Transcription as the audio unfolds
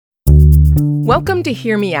Welcome to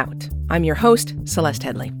Hear Me Out. I'm your host, Celeste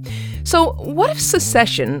Headley. So, what if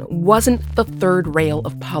secession wasn't the third rail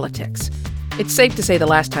of politics? It's safe to say the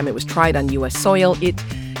last time it was tried on U.S. soil, it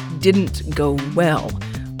didn't go well.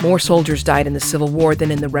 More soldiers died in the Civil War than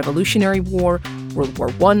in the Revolutionary War, World War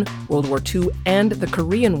I, World War II, and the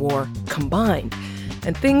Korean War combined.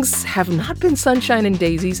 And things have not been sunshine and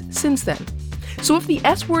daisies since then. So if the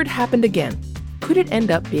S word happened again, could it end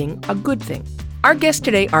up being a good thing? Our guest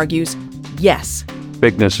today argues yes.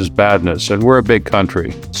 Bigness is badness, and we're a big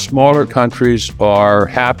country. Smaller countries are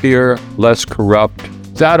happier, less corrupt.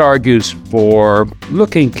 That argues for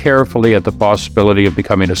looking carefully at the possibility of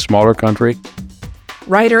becoming a smaller country.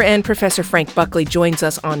 Writer and Professor Frank Buckley joins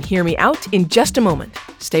us on Hear Me Out in just a moment.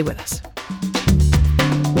 Stay with us.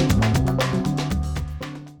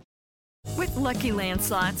 With Lucky Land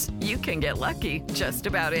Slots, you can get lucky just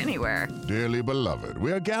about anywhere. Dearly beloved,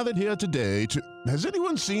 we are gathered here today to... Has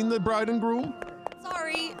anyone seen the bride and groom?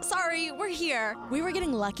 Sorry, we're here. We were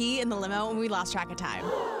getting lucky in the limo and we lost track of time.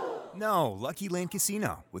 No, Lucky Land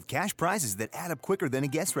Casino, with cash prizes that add up quicker than a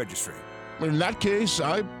guest registry. In that case,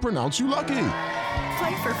 I pronounce you lucky.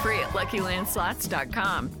 Play for free at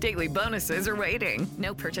LuckyLandSlots.com. Daily bonuses are waiting.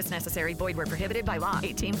 No purchase necessary. Void where prohibited by law.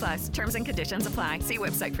 18+. Terms and conditions apply. See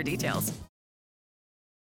website for details.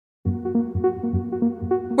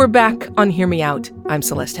 We're back on Hear Me Out. I'm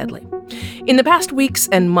Celeste Headley. In the past weeks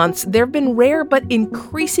and months, there have been rare but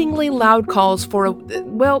increasingly loud calls for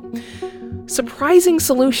a, surprising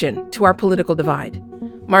solution to our political divide.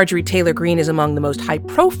 Marjorie Taylor Greene is among the most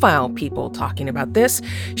high-profile people talking about this.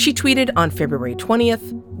 She tweeted on February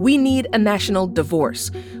 20th, "We need a national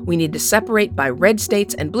divorce. We need to separate by red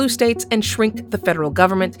states and blue states and shrink the federal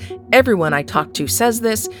government. Everyone I talk to says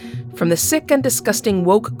this. From the sick and disgusting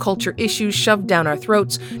woke culture issues shoved down our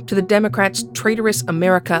throats to the Democrats' traitorous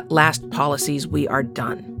America last policies, we are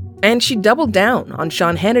done." And she doubled down on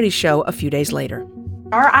Sean Hannity's show a few days later.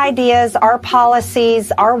 Our ideas, our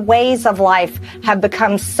policies, our ways of life have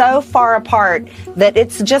become so far apart that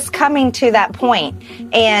it's just coming to that point.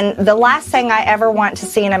 And the last thing I ever want to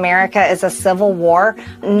see in America is a civil war.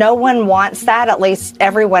 No one wants that. At least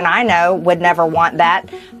everyone I know would never want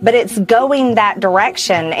that. But it's going that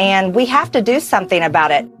direction, and we have to do something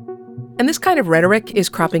about it. And this kind of rhetoric is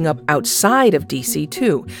cropping up outside of D.C.,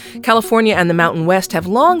 too. California and the Mountain West have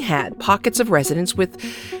long had pockets of residents with,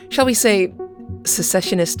 shall we say,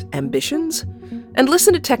 secessionist ambitions? And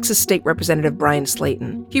listen to Texas State Representative Bryan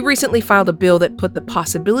Slaton. He recently filed a bill that put the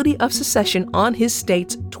possibility of secession on his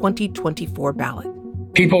state's 2024 ballot.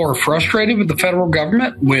 People are frustrated with the federal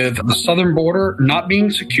government, with the southern border not being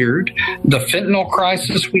secured, the fentanyl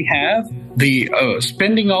crisis we have, the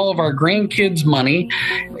spending all of our grandkids' money,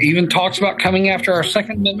 even talks about coming after our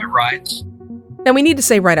Second Amendment rights. Now, we need to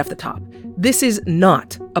say right off the top, this is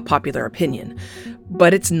not a popular opinion.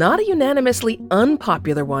 But it's not a unanimously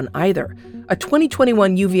unpopular one either. A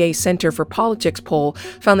 2021 UVA Center for Politics poll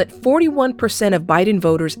found that 41% of Biden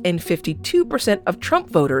voters and 52% of Trump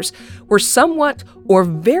voters were somewhat or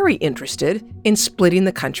very interested in splitting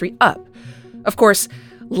the country up. Of course,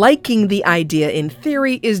 liking the idea in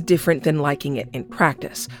theory is different than liking it in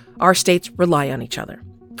practice. Our states rely on each other.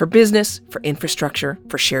 For business, for infrastructure,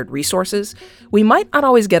 for shared resources. We might not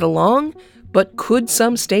always get along, but could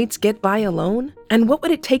some states get by alone? And what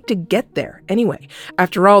would it take to get there anyway?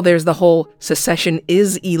 After all, there's the whole secession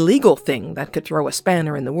is illegal thing that could throw a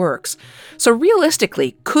spanner in the works. So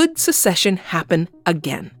realistically, could secession happen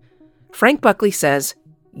again? Frank Buckley says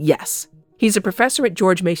yes. He's a professor at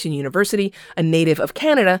George Mason University, a native of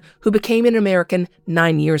Canada who became an American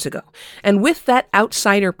 9 years ago. And with that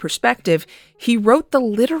outsider perspective, he wrote the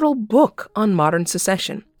literal book on modern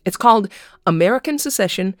secession. It's called American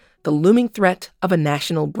Secession, The Looming Threat of a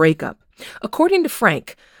National Breakup. According to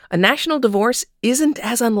Frank, a national divorce isn't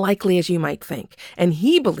as unlikely as you might think, and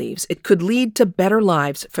he believes it could lead to better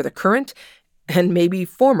lives for the current and maybe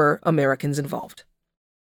former Americans involved.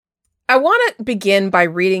 I want to begin by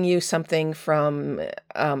reading you something from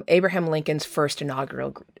Abraham Lincoln's first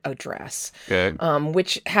inaugural address,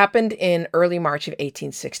 which happened in early March of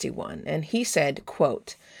 1861. And he said,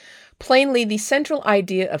 quote, "Plainly, the central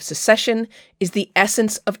idea of secession is the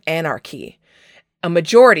essence of anarchy. A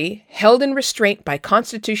majority, held in restraint by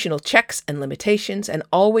constitutional checks and limitations and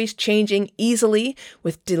always changing easily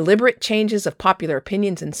with deliberate changes of popular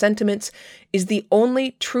opinions and sentiments, is the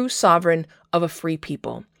only true sovereign of a free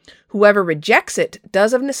people. Whoever rejects it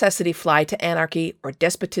does of necessity fly to anarchy or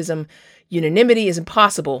despotism. Unanimity is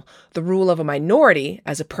impossible. The rule of a minority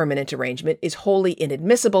as a permanent arrangement is wholly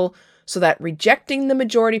inadmissible, so that rejecting the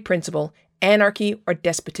majority principle, anarchy or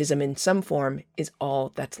despotism in some form is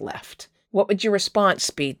all that's left." What would your response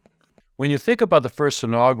be? When you think about the first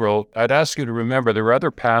inaugural, I'd ask you to remember there are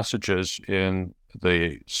other passages in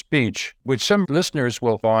the speech which some listeners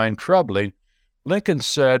will find troubling. Lincoln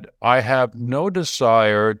said, "I have no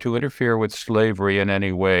desire to interfere with slavery in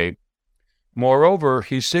any way." Moreover,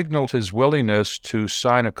 he signaled his willingness to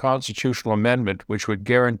sign a constitutional amendment which would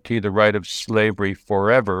guarantee the right of slavery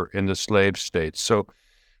forever in the slave states. So,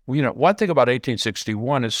 one thing about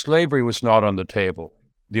 1861 is slavery was not on the table.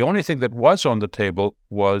 The only thing that was on the table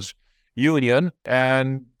was union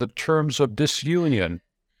and the terms of disunion.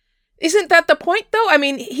 Isn't that the point, though? I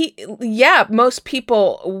mean, most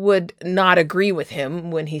people would not agree with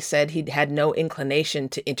him when he said he had no inclination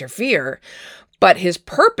to interfere, but his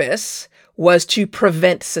purpose was to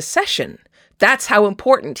prevent secession. That's how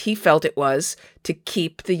important he felt it was to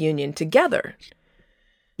keep the Union together.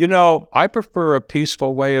 I prefer a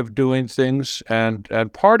peaceful way of doing things, and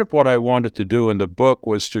part of what I wanted to do in the book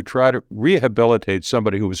was to try to rehabilitate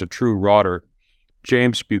somebody who was a true rotter,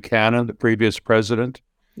 James Buchanan, the previous president.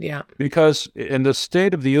 Yeah. Because in the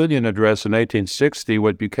State of the Union address in 1860,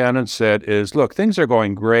 what Buchanan said is, look, things are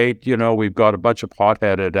going great. We've got a bunch of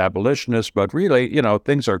hot-headed abolitionists, but really,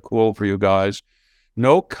 things are cool for you guys.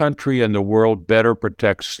 No country in the world better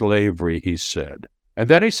protects slavery, he said. And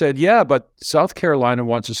then he said, yeah, but South Carolina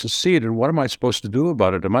wants to secede, and what am I supposed to do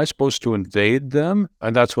about it? Am I supposed to invade them?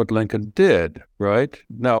 And that's what Lincoln did, right?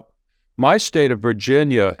 Now, my state of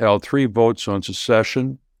Virginia held 3 votes on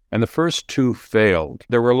secession, and the first 2 failed.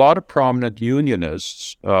 There were a lot of prominent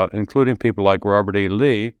Unionists, including people like Robert E.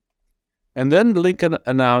 Lee. And then Lincoln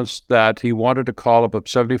announced that he wanted to call up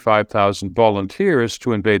 75,000 volunteers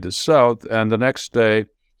to invade the South, and the next day,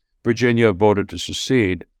 Virginia voted to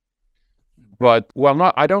secede. But,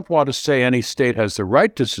 I don't want to say any state has the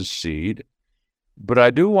right to secede, but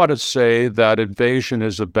I do want to say that invasion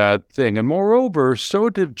is a bad thing. And moreover,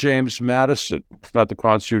 so did James Madison at the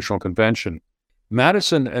Constitutional Convention.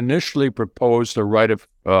 Madison initially proposed the right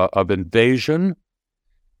of invasion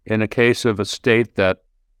in a case of a state that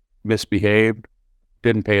misbehaved,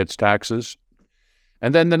 didn't pay its taxes.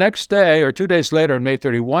 And then the next day, or 2 days later, on May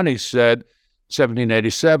 31, he said,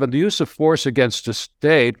 1787, the use of force against a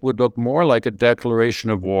state would look more like a declaration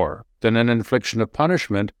of war than an infliction of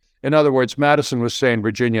punishment. In other words, Madison was saying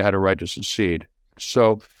Virginia had a right to secede.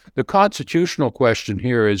 So the constitutional question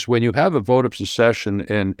here is, when you have a vote of secession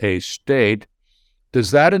in a state,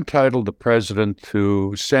 does that entitle the president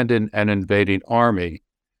to send in an invading army?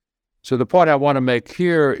 So the point I want to make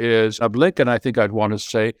here is, of Lincoln, I think I'd want to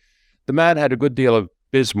say, the man had a good deal of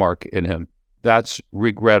Bismarck in him. That's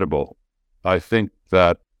regrettable. I think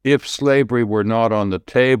that if slavery were not on the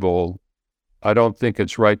table, I don't think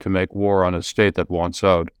it's right to make war on a state that wants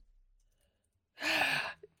out.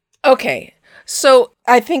 Okay, so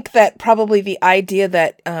I think that probably the idea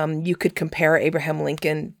that you could compare Abraham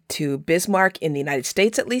Lincoln to Bismarck in the United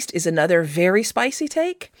States, at least, is another very spicy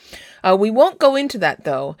take. We won't go into that,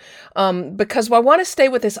 though, because I want to stay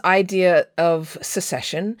with this idea of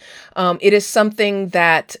secession. It is something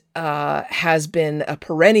that has been a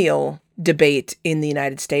perennial debate in the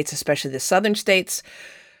United States, especially the southern states,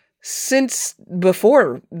 since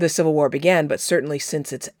before the Civil War began, but certainly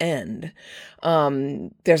since its end.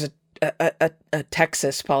 There's a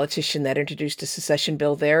Texas politician that introduced a secession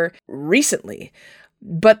bill there recently.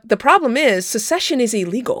 But the problem is, secession is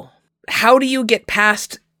illegal. How do you get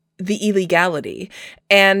past the illegality?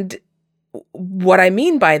 And what I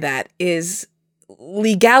mean by that is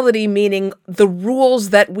legality, meaning the rules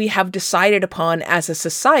that we have decided upon as a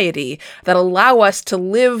society that allow us to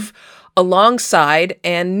live alongside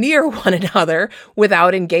and near one another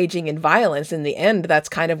without engaging in violence. In the end, that's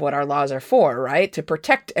kind of what our laws are for, right? To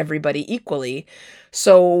protect everybody equally.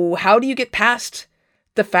 So how do you get past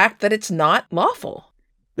the fact that it's not lawful?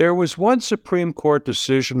 There was one Supreme Court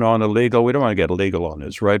decision on illegal. We don't want to get legal on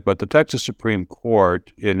this, right? But the Texas Supreme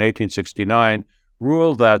Court in 1869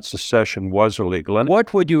 ruled that secession was illegal. And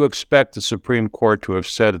what would you expect the Supreme Court to have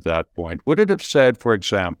said at that point? Would it have said, for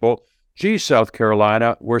example, gee, South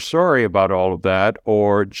Carolina, we're sorry about all of that,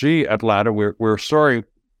 or gee, Atlanta, we're sorry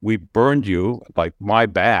we burned you, like, my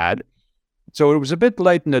bad. So it was a bit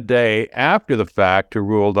late in the day after the fact to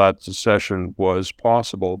rule that secession was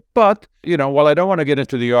possible. But, while I don't want to get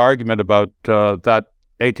into the argument about that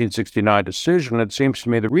 1869 decision, it seems to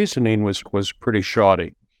me the reasoning was pretty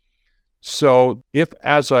shoddy. So if,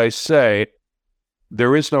 as I say,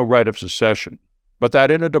 there is no right of secession, but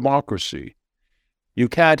that in a democracy, you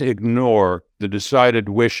can't ignore the decided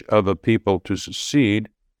wish of a people to secede,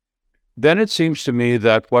 then it seems to me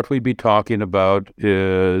that what we'd be talking about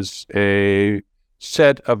is a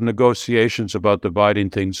set of negotiations about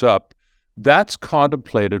dividing things up, That's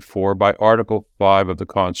contemplated for by Article 5 of the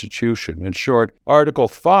Constitution. In short, Article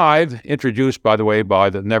 5, introduced, by the way, by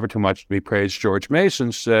the never too much to be praised George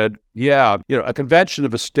Mason, said, a convention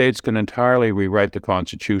of the states can entirely rewrite the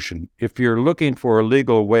Constitution. If you're looking for a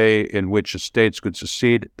legal way in which the states could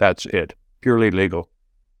secede, that's it. Purely legal.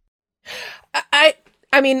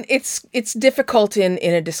 I mean, it's difficult in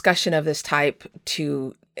a discussion of this type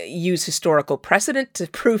to use historical precedent to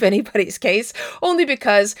prove anybody's case, only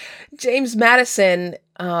because James Madison,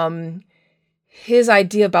 his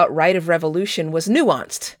idea about right of revolution was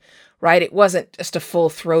nuanced, right? It wasn't just a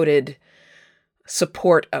full-throated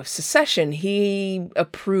support of secession. He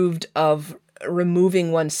approved of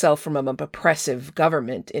removing oneself from an oppressive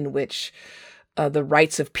government in which the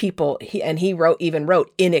rights of people, he even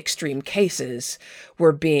wrote in extreme cases,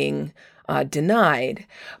 were being denied.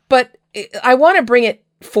 But I want to bring it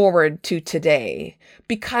forward to today,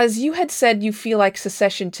 because you had said you feel like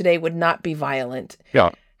secession today would not be violent.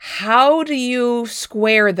 Yeah. How do you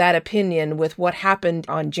square that opinion with what happened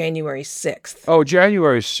on January 6th? Oh,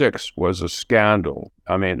 January 6th was a scandal.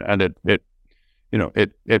 I mean, and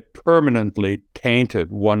it permanently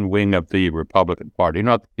tainted one wing of the Republican Party,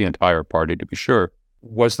 not the entire party, to be sure.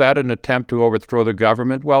 Was that an attempt to overthrow the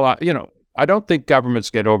government? Well, I don't think governments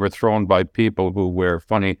get overthrown by people who wear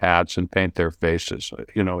funny hats and paint their faces.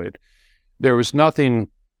 There was nothing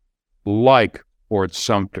like Fort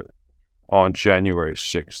Sumter on January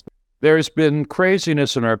 6th. There's been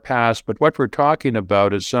craziness in our past, but what we're talking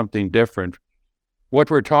about is something different. What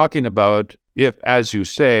we're talking about, if, as you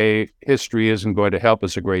say, history isn't going to help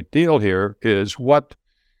us a great deal here, is what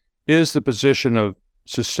is the position of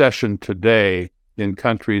secession today in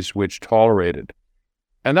countries which tolerate it.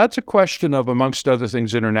 And that's a question of, amongst other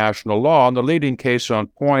things, international law. And the leading case on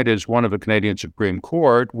point is one of the Canadian Supreme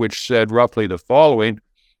Court, which said roughly the following: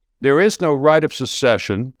 there is no right of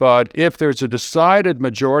secession, but if there's a decided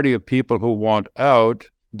majority of people who want out,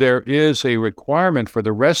 there is a requirement for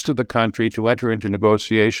the rest of the country to enter into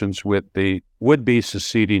negotiations with the would-be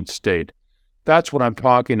seceding state. That's what I'm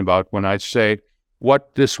talking about when I say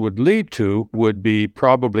what this would lead to would be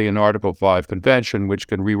probably an Article 5 convention, which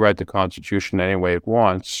can rewrite the Constitution any way it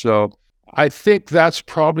wants. So I think that's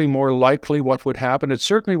probably more likely what would happen. It's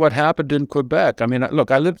certainly what happened in Quebec. I mean,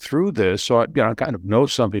 look, I lived through this, so I kind of know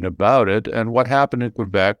something about it. And what happened in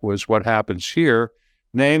Quebec was what happens here,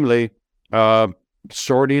 namely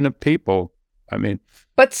sorting of people. I mean,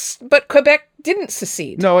 but Quebec didn't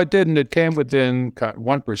secede. No, it didn't. It came within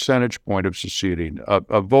 1 percentage point of seceding,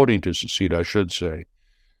 of voting to secede, I should say.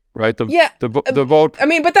 Right? The vote. I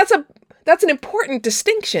mean, but that's an important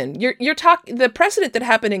distinction. You're talking, the precedent that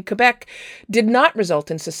happened in Quebec did not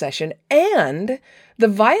result in secession, and the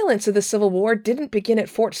violence of the Civil War didn't begin at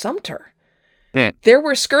Fort Sumter. Yeah. There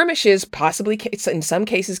were skirmishes, possibly in some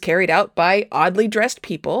cases carried out by oddly dressed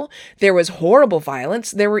people. There was horrible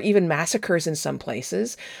violence. There were even massacres in some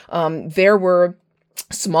places. There were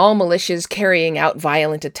small militias carrying out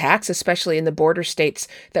violent attacks, especially in the border states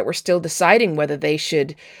that were still deciding whether they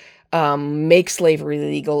should make slavery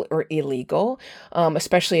legal or illegal,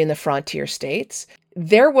 especially in the frontier states.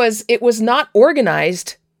 It was not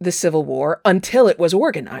organized, the Civil War, until it was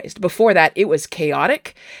organized. Before that, it was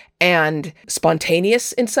chaotic and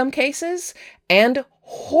spontaneous in some cases, and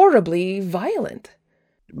horribly violent.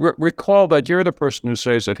 Recall that you're the person who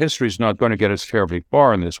says that history is not going to get us terribly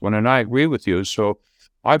far in this one, and I agree with you. So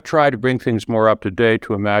I've tried to bring things more up to date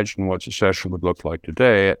to imagine what secession would look like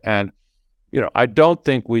today. And, I don't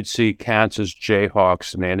think we'd see Kansas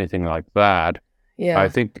Jayhawks and anything like that. Yeah. I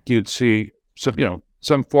think you'd see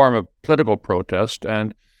some form of political protest,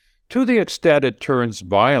 and to the extent it turns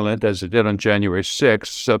violent, as it did on January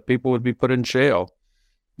 6th, people would be put in jail.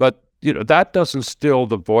 But, that doesn't still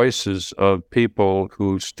the voices of people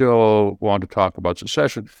who still want to talk about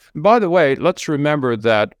secession. And by the way, let's remember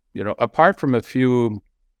that, apart from a few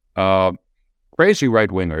crazy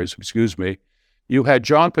right-wingers, you had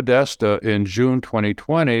John Podesta in June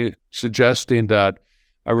 2020 suggesting that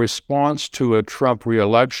a response to a Trump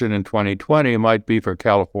re-election in 2020 might be for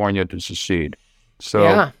California to secede.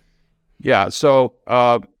 So, so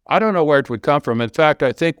I don't know where it would come from. In fact,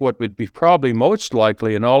 I think what would be probably most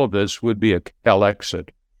likely in all of this would be a Calexit,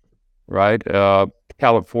 right?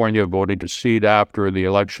 California voting to secede after the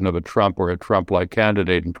election of a Trump or a Trump-like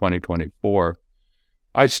candidate in 2024.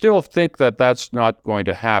 I still think that that's not going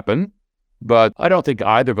to happen, but I don't think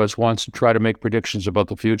either of us wants to try to make predictions about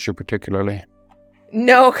the future particularly.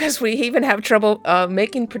 No, because we even have trouble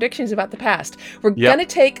making predictions about the past. We're Yep. going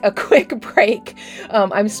to take a quick break.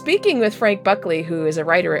 I'm speaking with Frank Buckley, who is a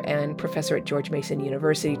writer and professor at George Mason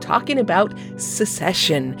University, talking about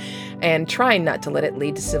secession and trying not to let it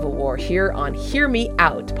lead to civil war here on Hear Me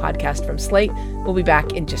Out, podcast from Slate. We'll be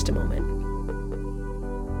back in just a moment.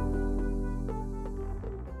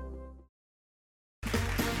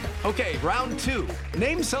 Okay, round two.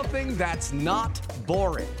 Name something that's not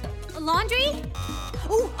boring. A laundry?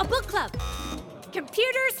 Ooh, a book club.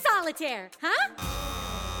 Computer solitaire, huh?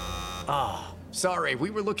 Ah, sorry, we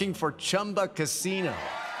were looking for Chumba Casino.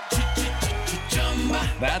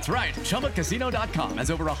 That's right, ChumbaCasino.com has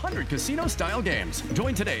over 100 casino-style games.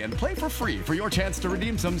 Join today and play for free for your chance to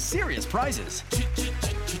redeem some serious prizes.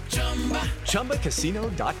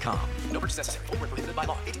 ChumbaCasino.com. No purchase necessary. Void where prohibited by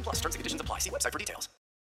law. 18 plus. Terms and conditions apply. See website for details.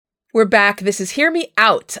 We're back. This is Hear Me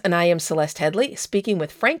Out, and I am Celeste Headley, speaking with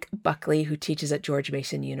Frank Buckley, who teaches at George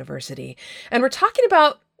Mason University. And we're talking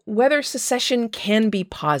about whether secession can be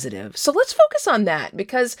positive. So let's focus on that,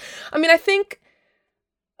 because, I think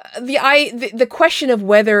the question of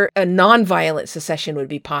whether a nonviolent secession would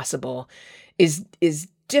be possible is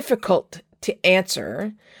difficult to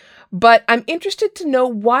answer, but I'm interested to know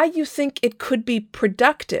why you think it could be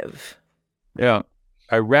productive. Yeah.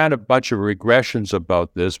 I ran a bunch of regressions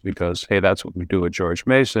about this because, hey, that's what we do at George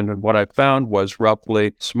Mason. And what I found was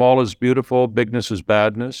roughly small is beautiful, bigness is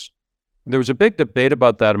badness. There was a big debate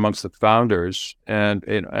about that amongst the founders. And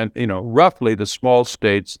roughly the small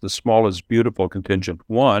states, the small is beautiful contingent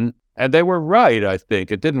won. And they were right, I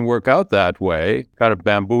think. It didn't work out that way, kind of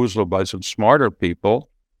bamboozled by some smarter people.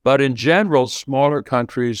 But in general, smaller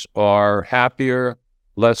countries are happier,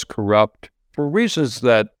 less corrupt, for reasons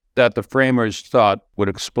that the framers thought would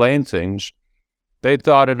explain things. They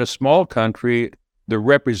thought in a small country, the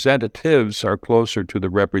representatives are closer to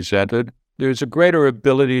the represented. There's a greater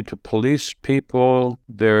ability to police people.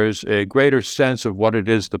 There's a greater sense of what it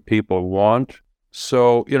is the people want.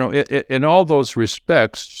 So, in all those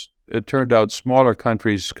respects, it turned out smaller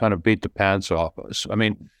countries kind of beat the pants off us.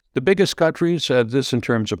 The biggest countries, this in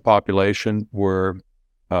terms of population, were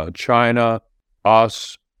China,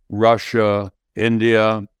 us, Russia,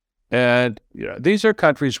 India. And these are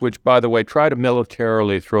countries which, by the way, try to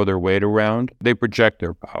militarily throw their weight around. They project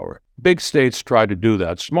their power. Big states try to do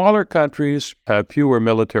that. Smaller countries have fewer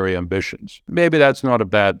military ambitions. Maybe that's not a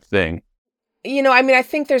bad thing. I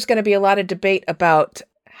think there's going to be a lot of debate about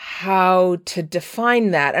how to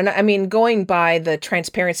define that. And going by the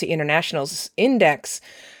Transparency International's index,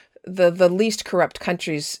 the least corrupt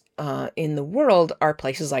countries in the world are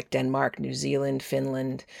places like Denmark, New Zealand,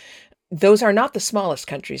 Finland. Those are not the smallest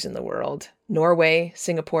countries in the world. Norway,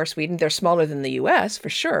 Singapore, Sweden, they're smaller than the US for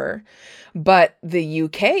sure. But the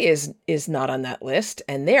UK is not on that list,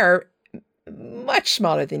 and they're much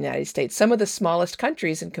smaller than the United States. Some of the smallest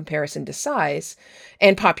countries in comparison to size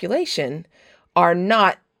and population are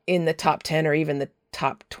not in the top 10 or even the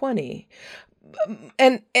top 20.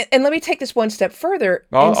 And let me take this one step further.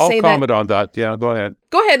 I'll comment on that. Yeah, go ahead.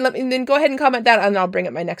 Go ahead. Go ahead and comment that, and I'll bring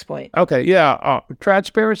up my next point. Okay, yeah.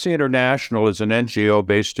 Transparency International is an NGO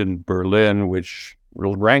based in Berlin, which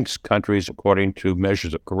ranks countries according to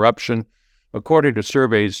measures of corruption, according to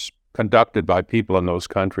surveys conducted by people in those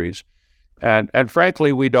countries. And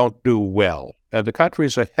frankly, we don't do well. And the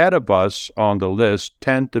countries ahead of us on the list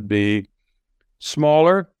tend to be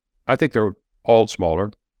smaller. I think they're all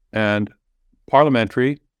smaller, and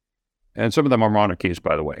parliamentary, and some of them are monarchies,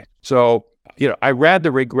 by the way. So, I read the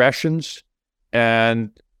regressions,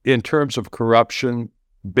 and in terms of corruption,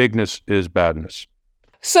 bigness is badness.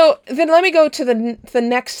 So then let me go to the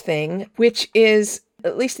next thing, which is,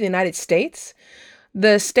 at least in the United States,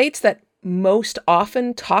 the states that most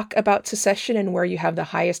often talk about secession and where you have the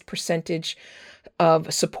highest percentage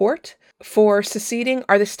of support for seceding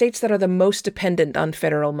are the states that are the most dependent on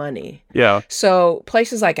federal money. Yeah. So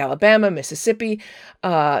places like Alabama, Mississippi,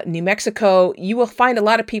 New Mexico, you will find a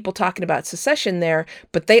lot of people talking about secession there,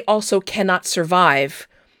 but they also cannot survive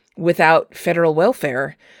without federal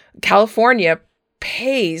welfare. California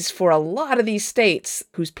pays for a lot of these states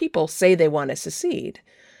whose people say they want to secede.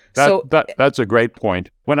 That's a great point.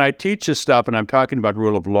 When I teach this stuff and I'm talking about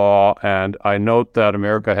rule of law and I note that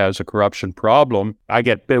America has a corruption problem, I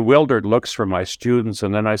get bewildered looks from my students.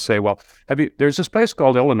 And then I say, well, there's this place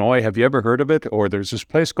called Illinois. Have you ever heard of it? Or there's this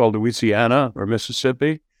place called Louisiana or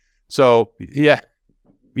Mississippi. So yeah,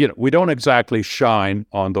 we don't exactly shine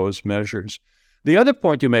on those measures. The other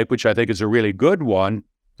point you make, which I think is a really good one,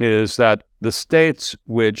 is that the states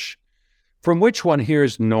which from which one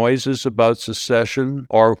hears noises about secession,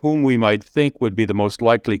 or whom we might think would be the most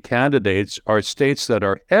likely candidates, are states that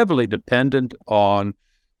are heavily dependent on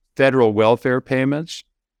federal welfare payments.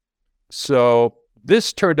 So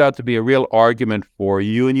this turned out to be a real argument for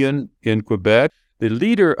union in Quebec. The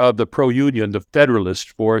leader of the pro-union, the Federalist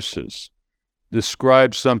forces,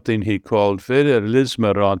 described something he called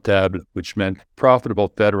fédéralisme rentable, which meant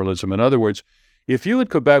profitable federalism. In other words, if you in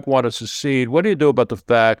Quebec want to secede, what do you do about the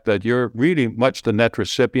fact that you're really much the net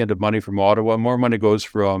recipient of money from Ottawa? More money goes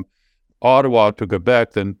from Ottawa to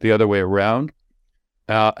Quebec than the other way around.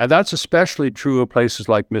 And that's especially true of places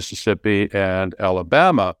like Mississippi and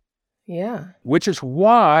Alabama. Yeah. Which is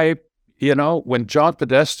why, when John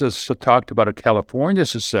Podesta talked about a California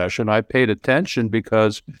secession, I paid attention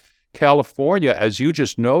because California, as you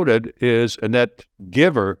just noted, is a net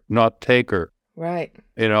giver, not taker. Right.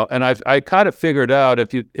 And I kind of figured out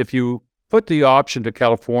if you put the option to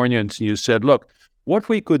Californians and you said, look, what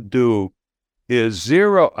we could do is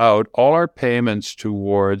zero out all our payments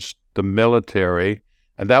towards the military,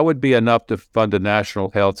 and that would be enough to fund a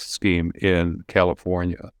national health scheme in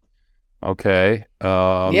California. Okay.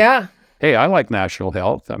 Yeah. Hey, I like national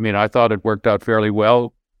health. I mean, I thought it worked out fairly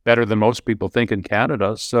well, better than most people think in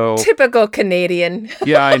Canada. So typical Canadian.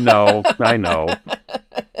 Yeah, I know.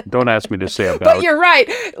 Don't ask me to say about. But you're right.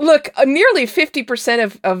 Look, nearly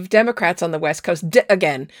 50% of Democrats on the West Coast,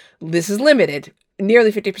 again, this is limited,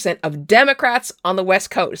 nearly 50% of Democrats on the West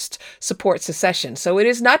Coast support secession. So it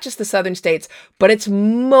is not just the southern states, but it's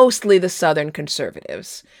mostly the southern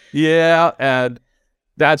conservatives. Yeah, and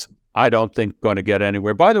that's, I don't think, going to get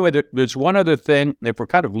anywhere. By the way, there's one other thing. If we're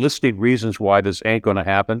kind of listing reasons why this ain't going to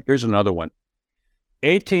happen, here's another one.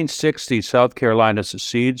 1860, South Carolina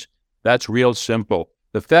secedes. That's real simple.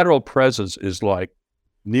 The federal presence is like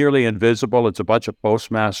nearly invisible. It's a bunch of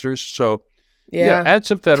postmasters. So, add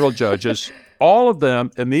some federal judges. All of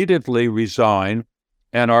them immediately resign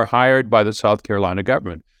and are hired by the South Carolina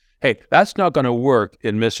government. Hey, that's not going to work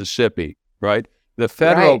in Mississippi, right? The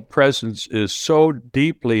federal presence is so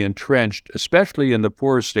deeply entrenched, especially in the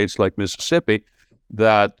poorer states like Mississippi,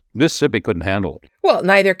 that Mississippi couldn't handle it. Well,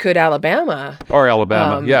 neither could Alabama. Or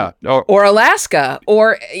Alabama, yeah. Or Alaska,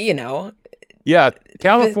 or, Yeah,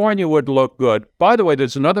 California would look good. By the way,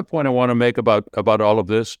 there's another point I want to make about all of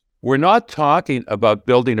this. We're not talking about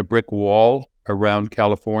building a brick wall around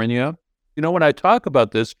California. When I talk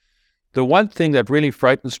about this, the one thing that really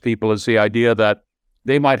frightens people is the idea that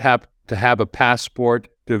they might have to have a passport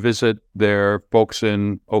to visit their folks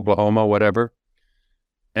in Oklahoma, whatever.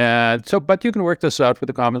 And so, but you can work this out with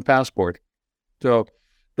a common passport. So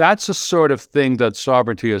that's the sort of thing that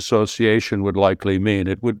sovereignty association would likely mean.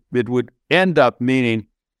 It would end up meaning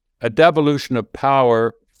a devolution of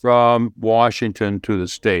power from Washington to the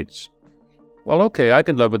states. Well, okay, I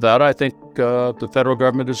can live with that. I think the federal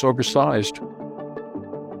government is oversized.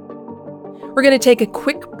 We're going to take a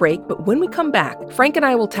quick break, but when we come back, Frank and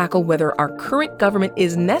I will tackle whether our current government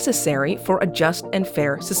is necessary for a just and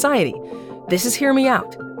fair society. This is Hear Me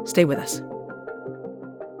Out. Stay with us.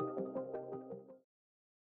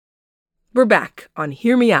 We're back on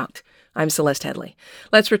Hear Me Out. I'm Celeste Headley.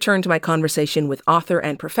 Let's return to my conversation with author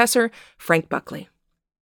and professor Frank Buckley.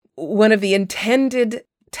 One of the intended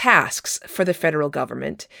tasks for the federal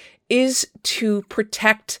government is to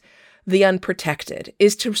protect the unprotected,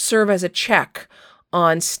 is to serve as a check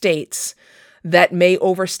on states that may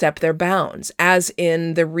overstep their bounds, as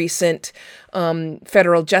in the recent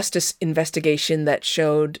federal justice investigation that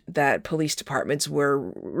showed that police departments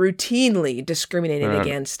were routinely discriminating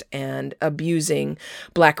against and abusing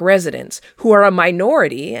Black residents, who are a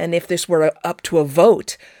minority, and if this were up to a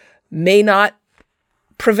vote, may not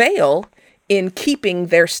prevail in keeping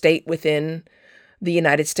their state within the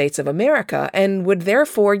United States of America, and would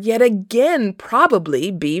therefore yet again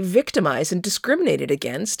probably be victimized and discriminated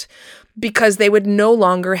against because they would no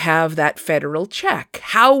longer have that federal check.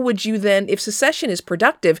 How would you then, if secession is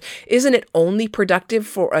productive, isn't it only productive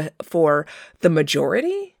for the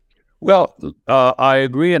majority? Well, I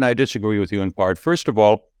agree and I disagree with you in part. First of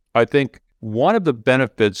all, I think one of the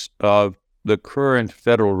benefits of the current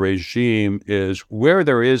federal regime is where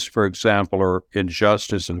there is, for example, or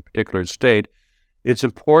injustice in a particular state, it's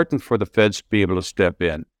important for the feds to be able to step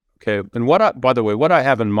in. Okay. And by the way, what I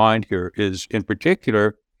have in mind here is, in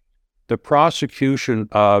particular, the prosecution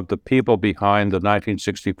of the people behind the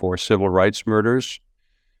 1964 civil rights murders.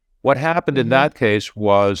 What happened in that case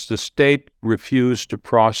was the state refused to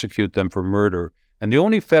prosecute them for murder. And the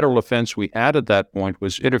only federal offense we had at that point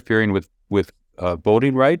was interfering with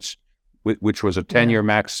voting rights, which was a 10-year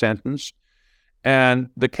max sentence. And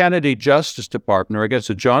the Kennedy Justice Department, or I guess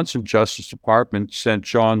the Johnson Justice Department, sent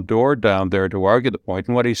John Doerr down there to argue the point.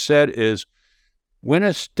 And what he said is, when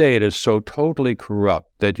a state is so totally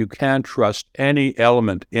corrupt that you can't trust any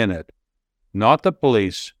element in it, not the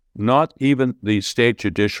police, not even the state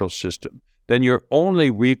judicial system, then your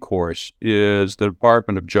only recourse is the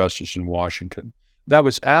Department of Justice in Washington. That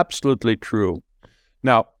was absolutely true.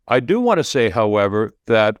 Now, I do want to say, however,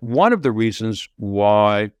 that one of the reasons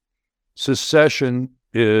why secession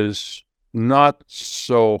is not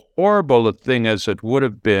so horrible a thing as it would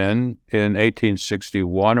have been in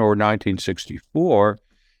 1861 or 1964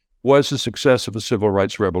 was the success of the Civil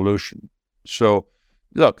Rights Revolution. So,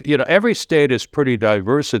 look, every state is pretty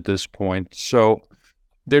diverse at this point, so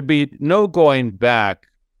there'd be no going back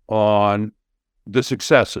on the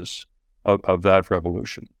successes of that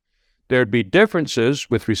revolution. There'd be differences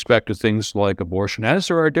with respect to things like abortion, as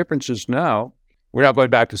there are differences now. We're not going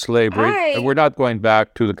back to slavery, and we're not going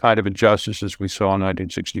back to the kind of injustices we saw in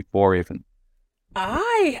 1964 even.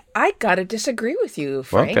 I gotta disagree with you,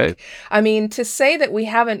 Frank. Okay. I mean, to say that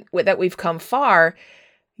we've come far,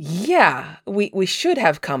 yeah, we should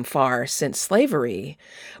have come far since slavery.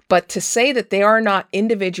 But to say that they are not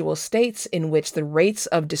individual states in which the rates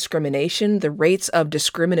of discrimination, the rates of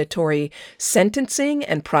discriminatory sentencing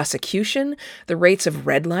and prosecution, the rates of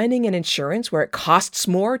redlining and insurance, where it costs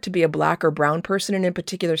more to be a black or brown person in a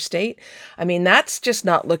particular state, I mean, that's just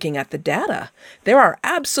not looking at the data. There are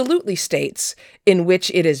absolutely states in which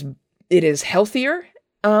it is healthier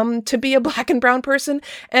to be a black and brown person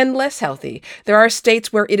and less healthy. There are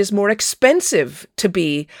states where it is more expensive to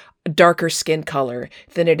be darker skin color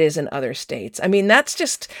than it is in other states. I mean, that's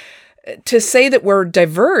just to say that we're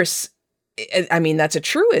diverse. I mean, that's a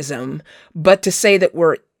truism, but to say that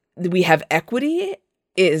we have equity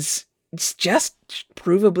it's just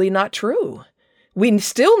provably not true. We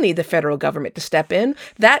still need the federal government to step in.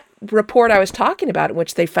 That report I was talking about, in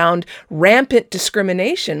which they found rampant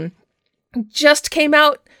discrimination, just came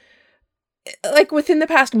out like within the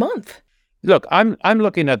past month. Look, I'm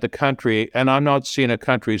looking at the country, and I'm not seeing a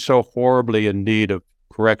country so horribly in need of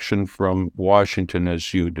correction from Washington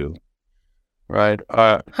as you do, right?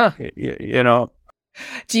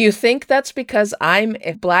 Do you think that's because I'm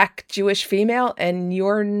a black Jewish female and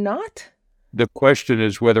you're not? The question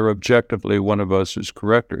is whether objectively one of us is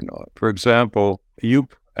correct or not. For example, you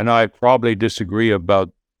and I probably disagree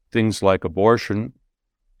about things like abortion,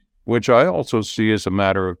 which I also see as a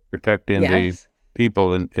matter of protecting the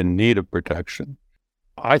people in need of protection.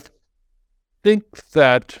 I think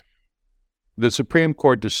that the Supreme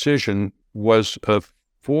Court decision was a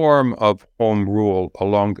form of home rule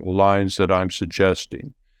along the lines that I'm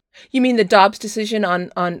suggesting. You mean the Dobbs decision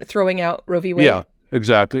on throwing out Roe v. Wade? Yeah,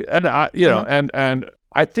 exactly. And and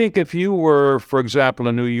I think if you were, for example,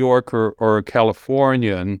 a New Yorker or a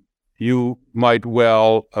Californian, you might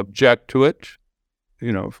well object to it,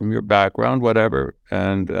 from your background, whatever,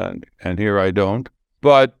 and here I don't.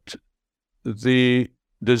 But the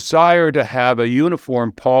desire to have a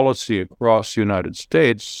uniform policy across the United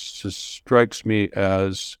States strikes me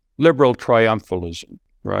as liberal triumphalism,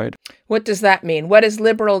 right? What does that mean? What is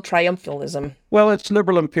liberal triumphalism? Well, it's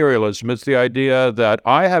liberal imperialism. It's the idea that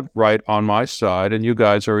I have right on my side and you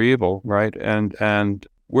guys are evil, right? And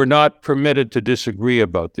we're not permitted to disagree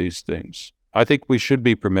about these things. I think we should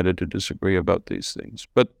be permitted to disagree about these things.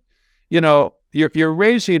 But, you're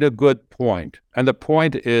raising a good point. And the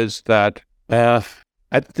point is that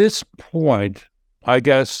at this point, I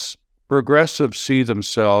guess progressives see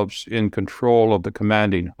themselves in control of the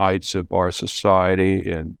commanding heights of our society,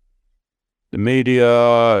 in the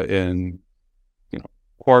media, in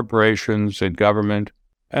corporations, in government.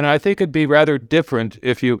 And I think it'd be rather different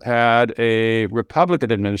if you had a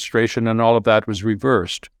Republican administration and all of that was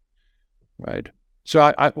reversed, right?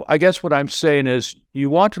 So I guess what I'm saying is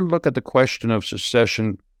you want to look at the question of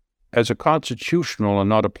secession as a constitutional and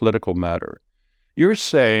not a political matter. You're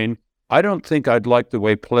saying, I don't think I'd like the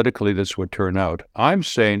way politically this would turn out. I'm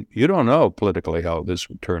saying, you don't know politically how this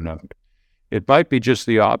would turn out. It might be just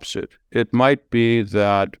the opposite. It might be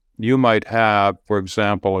that you might have, for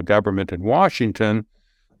example, a government in Washington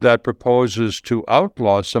that proposes to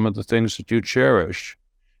outlaw some of the things that you cherish.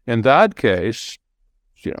 In that case,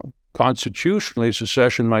 constitutionally,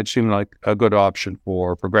 secession might seem like a good option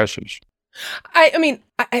for progressives. I mean,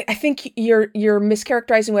 I think you're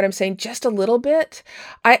mischaracterizing what I'm saying just a little bit.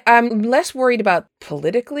 I'm less worried about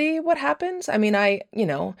politically what happens. I mean,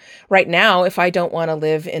 right now, if I don't want to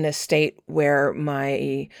live in a state where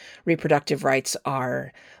my reproductive rights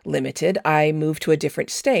are limited, I move to a different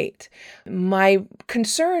state. My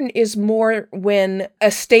concern is more when a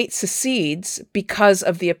state secedes because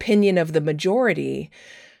of the opinion of the majority.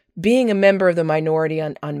 Being a member of the minority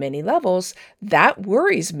on many levels, that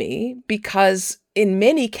worries me because in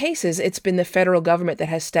many cases, it's been the federal government that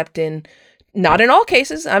has stepped in. Not in all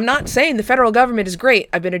cases. I'm not saying the federal government is great.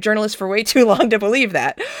 I've been a journalist for way too long to believe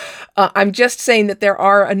that. I'm just saying that there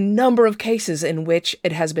are a number of cases in which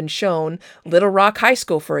it has been shown, Little Rock High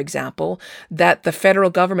School, for example, that the federal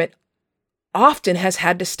government often has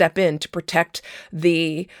had to step in to protect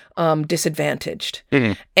the disadvantaged.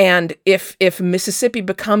 Mm-hmm. And if Mississippi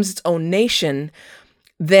becomes its own nation,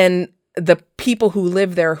 then the people who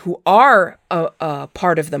live there who are a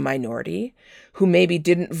part of the minority, who maybe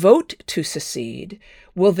didn't vote to secede,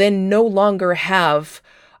 will then no longer have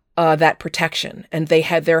that protection. And they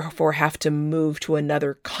therefore have to move to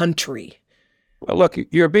another country. Well, look,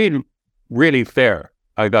 you're being really fair,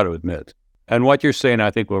 I got to admit. And what you're saying,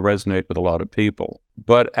 I think, will resonate with a lot of people.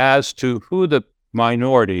 But as to who the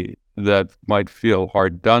minority that might feel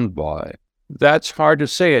hard done by, that's hard to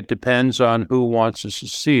say. It depends on who wants to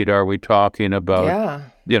secede. Are we talking about,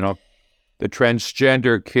 the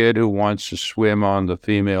transgender kid who wants to swim on the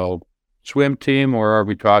female swim team, or are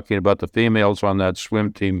we talking about the females on that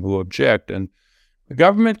swim team who object? And the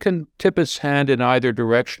government can tip its hand in either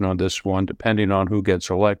direction on this one, depending on who gets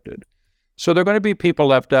elected. So there are going to be people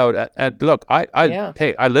left out. And look,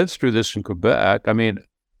 I lived through this in Quebec. I mean,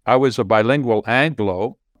 I was a bilingual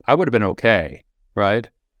Anglo. I would have been okay, right?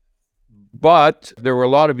 But there were a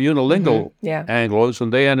lot of unilingual Anglos,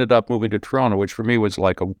 and they ended up moving to Toronto, which for me was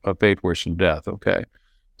like a fate worse than death. Okay,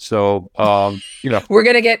 so we're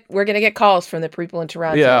gonna get calls from the people in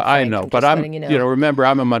Toronto. Yeah, I know, but I'm remember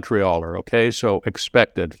I'm a Montrealer. Okay, so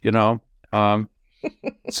expected.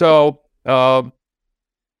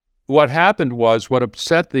 What happened was, what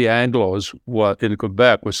upset the Anglos in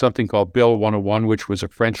Quebec was something called Bill 101, which was a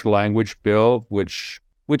French language bill, which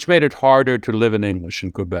made it harder to live in English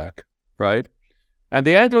in Quebec, right? And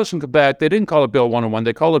the Anglos in Quebec, they didn't call it Bill 101,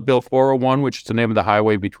 they called it Bill 401, which is the name of the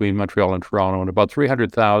highway between Montreal and Toronto. And about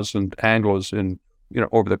 300,000 Anglos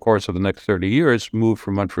over the course of the next 30 years moved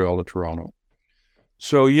from Montreal to Toronto.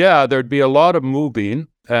 So yeah, there'd be a lot of moving,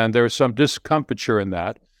 and there's some discomfiture in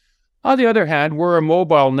that. On the other hand, we're a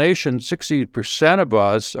mobile nation. 60% of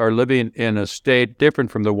us are living in a state different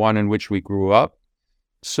from the one in which we grew up.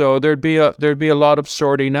 So there'd be a lot of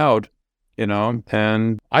sorting out,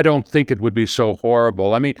 and I don't think it would be so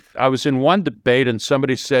horrible. I mean, I was in one debate and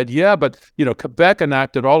somebody said, yeah, but, Quebec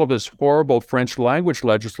enacted all of this horrible French language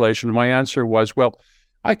legislation. And my answer was, well,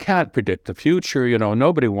 I can't predict the future.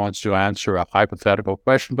 Nobody wants to answer a hypothetical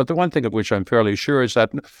question. But the one thing of which I'm fairly sure is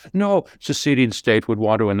that no seceding state would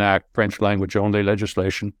want to enact French language only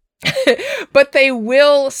legislation. But they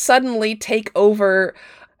will suddenly take over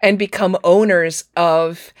and become owners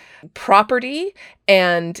of property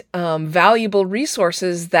and valuable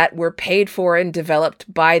resources that were paid for and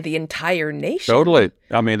developed by the entire nation. Totally.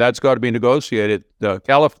 I mean, that's got to be negotiated.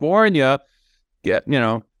 California,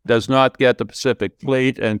 does not get the Pacific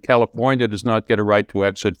Fleet, and California does not get a right to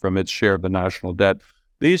exit from its share of the national debt.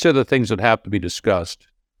 These are the things that have to be discussed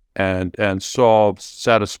and solved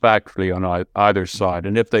satisfactorily on either side.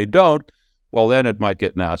 And if they don't, well, then it might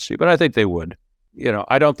get nasty. But I think they would.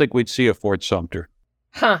 I don't think we'd see a Fort Sumter.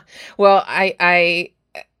 Well, I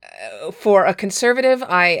for a conservative,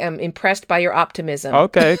 I am impressed by your optimism.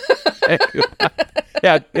 Okay.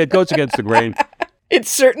 Yeah, it goes against the grain. It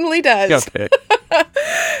certainly does. Okay.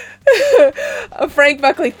 Frank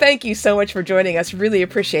Buckley, thank you so much for joining us. Really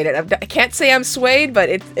appreciate it. I can't say I'm swayed, but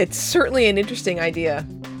it's certainly an interesting idea.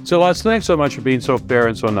 Celeste, thanks so much for being so fair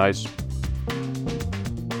and so nice.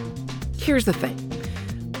 Here's the thing.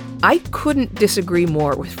 I couldn't disagree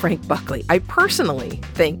more with Frank Buckley. I personally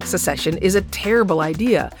think secession is a terrible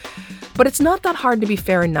idea. But it's not that hard to be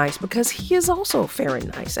fair and nice because he is also fair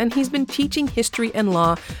and nice, and he's been teaching history and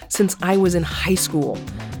law since I was in high school.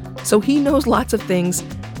 So he knows lots of things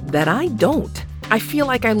that I don't. I feel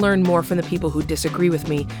like I learn more from the people who disagree with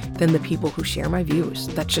me than the people who share my views.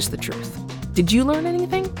 That's just the truth. Did you learn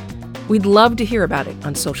anything? We'd love to hear about it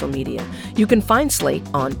on social media. You can find Slate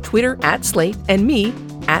on Twitter @Slate and me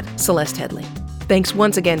 @Celeste Headley. Thanks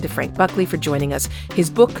once again to Frank Buckley for joining us. His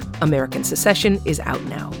book, American Secession, is out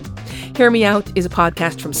now. Hear Me Out is a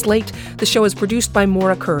podcast from Slate. The show is produced by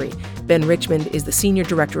Maura Curry. Ben Richmond is the Senior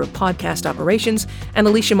Director of Podcast Operations, and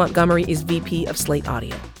Alicia Montgomery is VP of Slate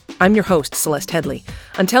Audio. I'm your host, Celeste Headley.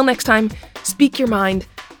 Until next time, speak your mind,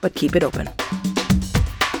 but keep it open.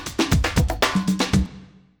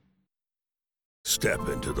 Step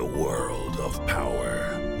into the world of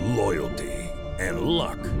power, loyalty, and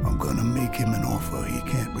luck. I'm gonna make him an offer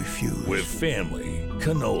he can't refuse. With family,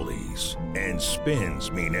 cannolis, and spins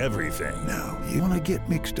mean everything. Now, you wanna get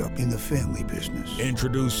mixed up in the family business.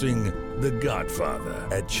 Introducing The Godfather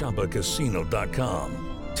at ChumbaCasino.com.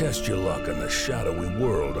 Test your luck in the shadowy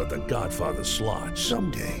world of The Godfather slot.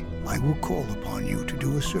 Someday, I will call upon you to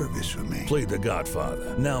do a service for me. Play The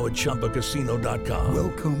Godfather, now at ChumbaCasino.com.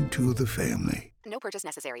 Welcome to the family. No purchase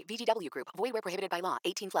necessary. VGW Group. Void where prohibited by law.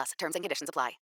 18+. Terms and conditions apply.